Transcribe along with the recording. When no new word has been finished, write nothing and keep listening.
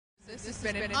This has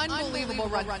been an unbelievable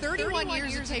run. 31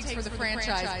 years it takes for the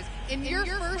franchise. In your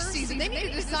first season, they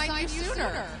needed to sign you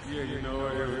sooner. Yeah,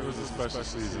 it was a special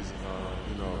season.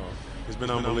 It's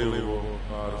been unbelievable.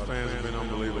 The fans have been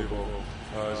unbelievable.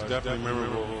 It's definitely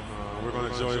memorable. We're going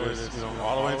to enjoy this,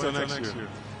 all the way until next year.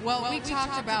 Well, we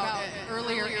talked about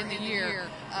earlier in the year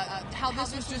how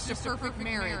this was just a perfect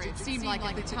marriage. It seemed like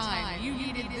at the time you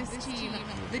needed this team,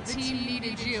 the team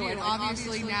needed you, and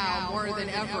obviously now more than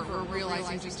ever we're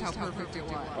realizing just how perfect it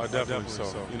was. Definitely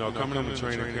so. Coming into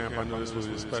training camp, I knew this was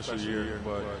a special year,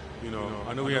 but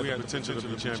I knew we had the potential to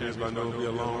be champions, but I knew it would be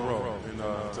a long road, and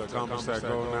to accomplish that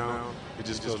goal now, it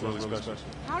just feels really special.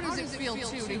 How does it feel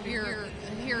too to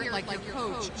hear like your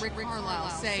coach Rick Carlisle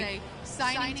say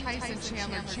signing Tyson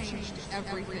Chandler changed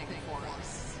everything for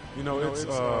us?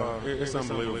 It's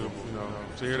unbelievable.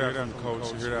 To hear that from the coach,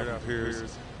 to hear that from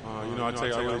peers, I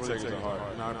really take it to heart,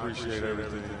 and I appreciate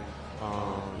everything.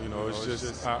 It's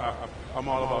just I'm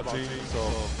all about team, so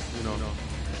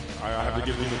I have to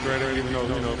give them the credit, even though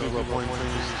people are pointing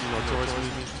fingers towards me.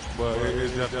 But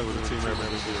it's definitely with the team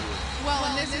effort this year. Well,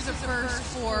 and this is a first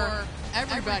for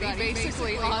everybody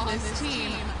basically on this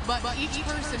team, but each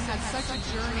person had such a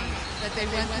journey that they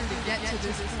went through to get to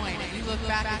this point. And you look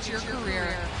back at your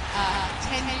career,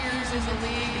 10 years in the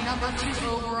league,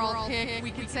 #2 overall pick.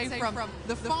 We could say from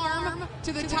the farm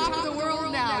to the top of the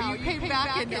world now. You came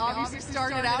back and obviously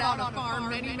started out on a farm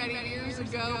many years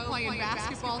ago, playing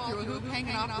basketball through a hoop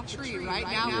hanging off the tree. Right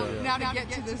now to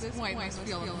get to this point must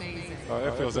feel amazing.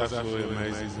 It feels absolutely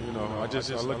amazing.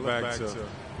 I look back to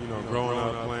growing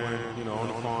up playing on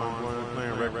the farm,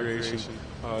 playing recreation.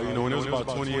 When it was about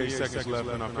 28 seconds left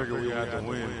and I figured we had to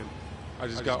win, I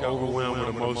just got overwhelmed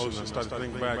with emotion. I started to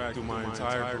think back through my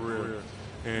entire career,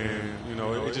 and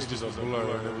it just was a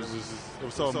blur. And it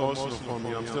was so emotional for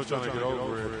me. I'm still trying to get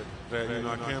over it. That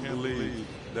I can't believe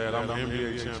that I'm an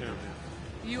NBA champion.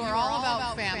 You are all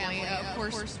about family, of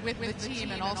course, with the team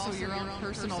and also your own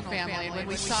personal family. And when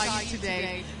we saw you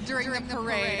today during the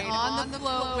parade on the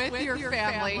float with your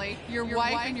family, your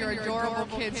wife and your adorable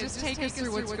kids, just take us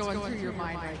through what's going through your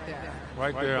mind right there.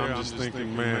 Right there, I'm just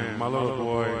thinking, man, my little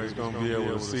boy is going to be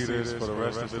able to see this for the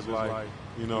rest of his life.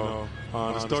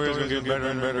 The story is going to get better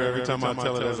and better every time I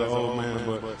tell it as an old man,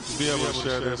 but to be able to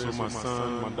share this with my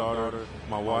son, my daughter,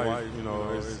 my wife,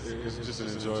 it's just an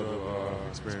enjoyable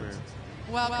experience.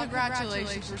 Well,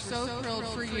 congratulations. We're so thrilled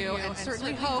for you and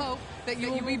certainly hope that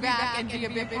you will be back and be a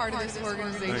big part of this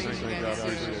organization again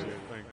soon.